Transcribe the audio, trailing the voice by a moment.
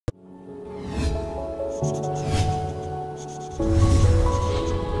People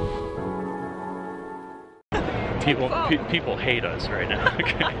hate us right now.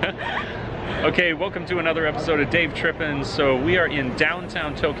 Okay, welcome to another episode of Dave Trippin'. So we are in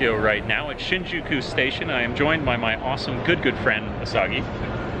downtown Tokyo right now at Shinjuku Station. I am joined by my awesome good friend Asagi.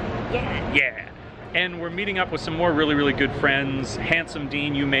 Yeah. And we're meeting up with some more really good friends. Handsome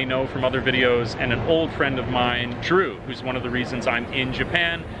Dean, you may know from other videos, and an old friend of mine, Drew, who's one of the reasons I'm in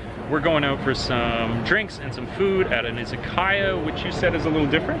Japan. We're going out for some drinks and some food at an izakaya, which you said is a little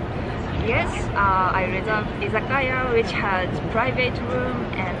different. Yes, I reserved izakaya, which has private room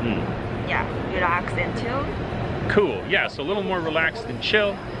and yeah, relax and chill. Cool, yeah, so a little more relaxed and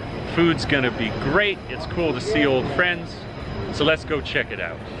chill. Food's gonna be great. It's cool to see old friends. So let's go check it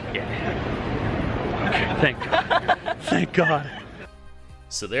out. Yeah. Okay, thank God. Thank God.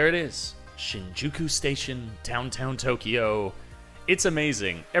 So there it is, Shinjuku Station, downtown Tokyo. It's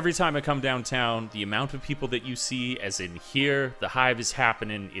amazing. Every time I come downtown, the amount of people that you see, as in here, the hive is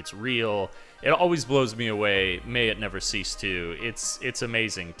happening, it's real. It always blows me away. May it never cease to. It's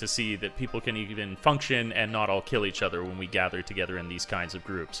amazing to see that people can even function and not all kill each other when we gather together in these kinds of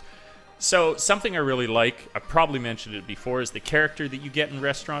groups. So something I really like, I probably mentioned it before, is the character that you get in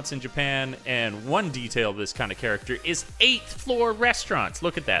restaurants in Japan. And one detail of this kind of character is 8th floor restaurants.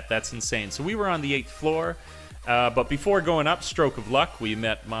 Look at that, that's insane. So we were on the 8th floor. But before going up, stroke of luck, we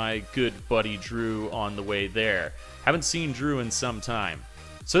met my good buddy Drew on the way there. Haven't seen Drew in some time.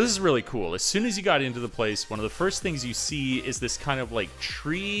 So this is really cool. As soon as you got into the place, one of the first things you see is this kind of like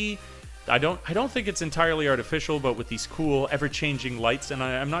tree. I don't think it's entirely artificial, but with these cool ever-changing lights, and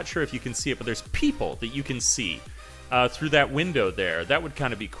I'm not sure if you can see it, but there's people that you can see through that window there. That would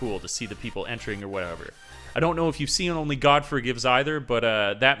kind of be cool to see the people entering or whatever. I don't know if you've seen Only God Forgives either, but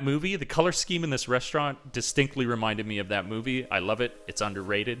that movie, the color scheme in this restaurant distinctly reminded me of that movie. I love it. It's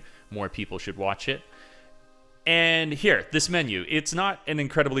underrated. More people should watch it. And here, this menu. It's not an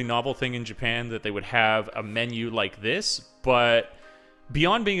incredibly novel thing in Japan that they would have a menu like this, but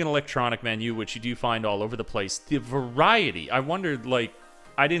beyond being an electronic menu, which you do find all over the place, the variety, I wondered, like,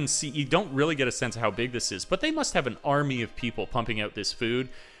 I didn't see, you don't really get a sense of how big this is, but they must have an army of people pumping out this food.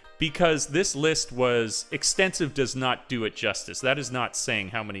 Because this list was extensive does not do it justice. That is not saying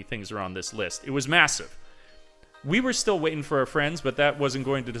how many things are on this list. It was massive. We were still waiting for our friends, but that wasn't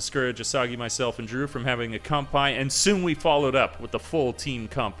going to discourage Asagi, myself, and Drew from having a kanpai, and soon we followed up with the full team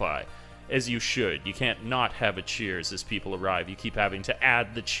kanpai. As you should. You can't not have a cheers as people arrive. You keep having to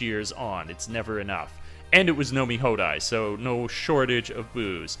add the cheers on. It's never enough. And it was Nomi Hodai, so no shortage of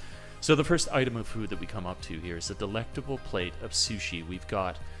booze. So the first item of food that we come up to here is a delectable plate of sushi. We've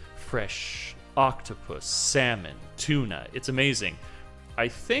got fresh octopus, salmon, tuna. It's amazing. I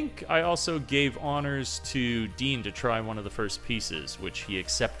think I also gave honors to Dean to try one of the first pieces, which he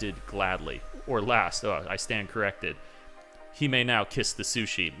accepted gladly. Or last. Oh, I stand corrected. He may now kiss the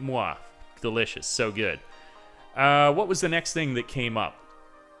sushi. Mwah. Delicious. So good. What was the next thing that came up?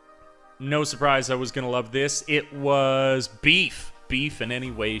 No surprise I was going to love this. It was beef. Beef in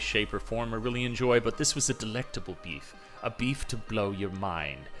any way, shape, or form I really enjoy, but this was a delectable beef. A beef to blow your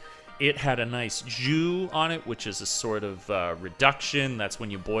mind. It had a nice jus on it, which is a sort of reduction. That's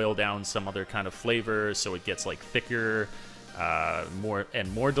when you boil down some other kind of flavor, so it gets like thicker,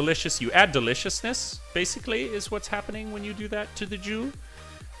 more delicious. You add deliciousness, basically, is what's happening when you do that to the jus.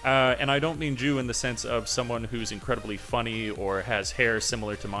 And I don't mean jus in the sense of someone who's incredibly funny or has hair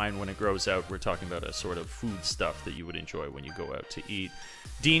similar to mine when it grows out. We're talking about a sort of food stuff that you would enjoy when you go out to eat.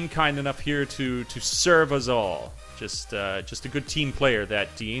 Dean, kind enough here to serve us all. Just a good team player,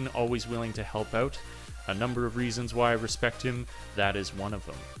 that Dean. Always willing to help out. A number of reasons why I respect him. That is one of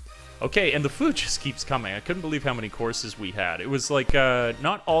them. Okay, and the food just keeps coming. I couldn't believe how many courses we had. It was like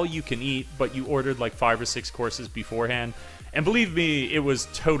not all you can eat, but you ordered like 5 or 6 courses beforehand. And believe me, it was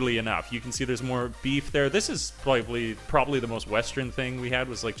totally enough. You can see there's more beef there. This is probably the most Western thing we had,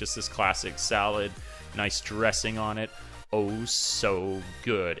 was like just this classic salad, nice dressing on it. Oh, so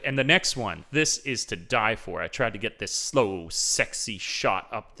good. And the next one, this is to die for. I tried to get this slow, sexy shot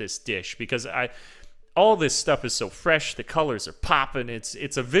up this dish because all this stuff is so fresh. The colors are popping.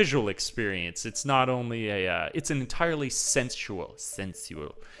 It's a visual experience. It's not only it's an entirely sensual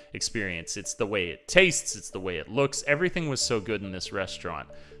experience. It's the way it tastes. It's the way it looks. Everything was so good in this restaurant.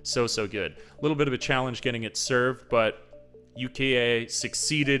 So good. A little bit of a challenge getting it served, but UKA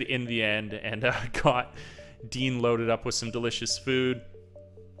succeeded in the end and got Dean loaded up with some delicious food.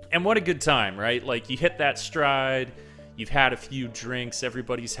 And what a good time, right? Like, you hit that stride, You've had a few drinks,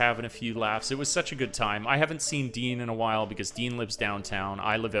 everybody's having a few laughs. It was such a good time. I haven't seen Dean in a while because Dean lives downtown.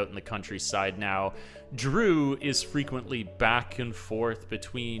 I live out in the countryside now. Drew is frequently back and forth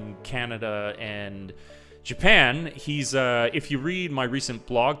between Canada and Japan. He's, if you read my recent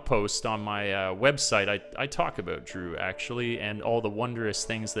blog post on my website, I talk about Drew, actually, and all the wondrous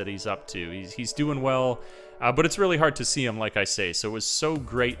things that he's up to. He's doing well, but it's really hard to see him, like I say. So it was so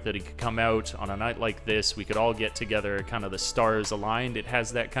great that he could come out on a night like this. We could all get together, kind of the stars aligned. It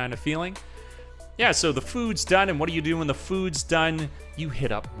has that kind of feeling. Yeah, so the food's done, and what do you do when the food's done? You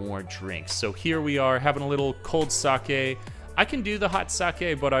hit up more drinks. So here we are, having a little cold sake. I can do the hot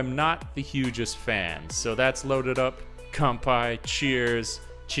sake, but I'm not the hugest fan. So that's loaded up. Kanpai, cheers,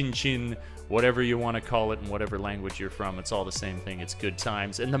 chin chin, whatever you want to call it in whatever language you're from. It's all the same thing. It's good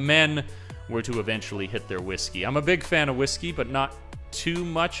times. And the men were to eventually hit their whiskey. I'm a big fan of whiskey, but not too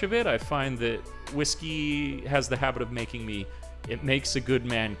much of it. I find that whiskey has the habit of making me, it makes a good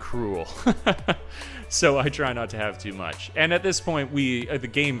man cruel. So I try not to have too much. And at this point, the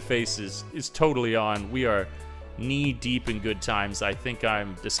game face is totally on. We are knee deep in good times. I think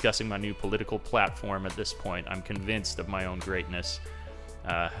I'm discussing my new political platform at this point. I'm convinced of my own greatness,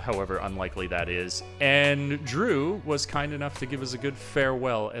 however unlikely that is. And Drew was kind enough to give us a good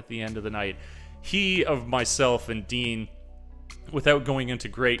farewell at the end of the night. He, of myself and Dean, without going into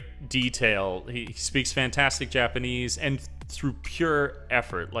great detail, he speaks fantastic Japanese, and through pure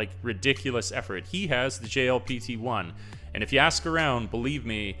effort, like ridiculous effort, he has the JLPT1. And if you ask around, believe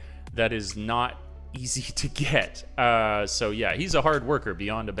me, that is not easy to get. So yeah, he's a hard worker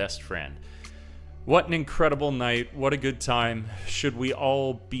beyond a best friend. What an incredible night. What a good time. Should we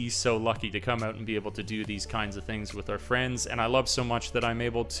all be so lucky to come out and be able to do these kinds of things with our friends. And I love so much that I'm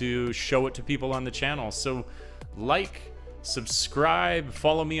able to show it to people on the channel. So like, subscribe,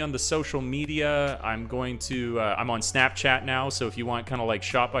 follow me on the social media. I'm going to, I'm on Snapchat now, so if you want kind of like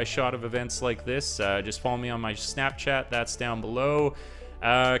shot by shot of events like this, just follow me on my Snapchat. That's down below.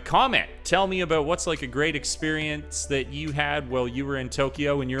 Comment. Tell me about what's like a great experience that you had while you were in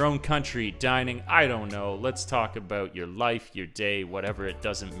Tokyo in your own country, dining. I don't know. Let's talk about your life, your day, whatever. It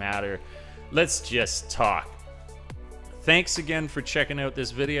doesn't matter. Let's just talk. Thanks again for checking out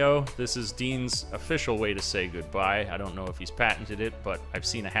this video. This is Dean's official way to say goodbye. I don't know if he's patented it, but I've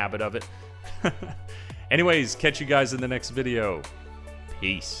seen a habit of it. Anyways, catch you guys in the next video.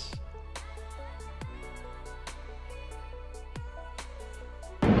 Peace.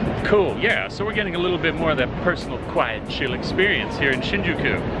 Cool, yeah, so we're getting a little bit more of that personal, quiet, chill experience here in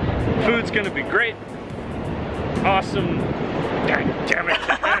Shinjuku. Food's gonna be great. Awesome. God damn it.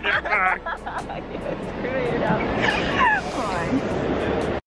 Screw it up.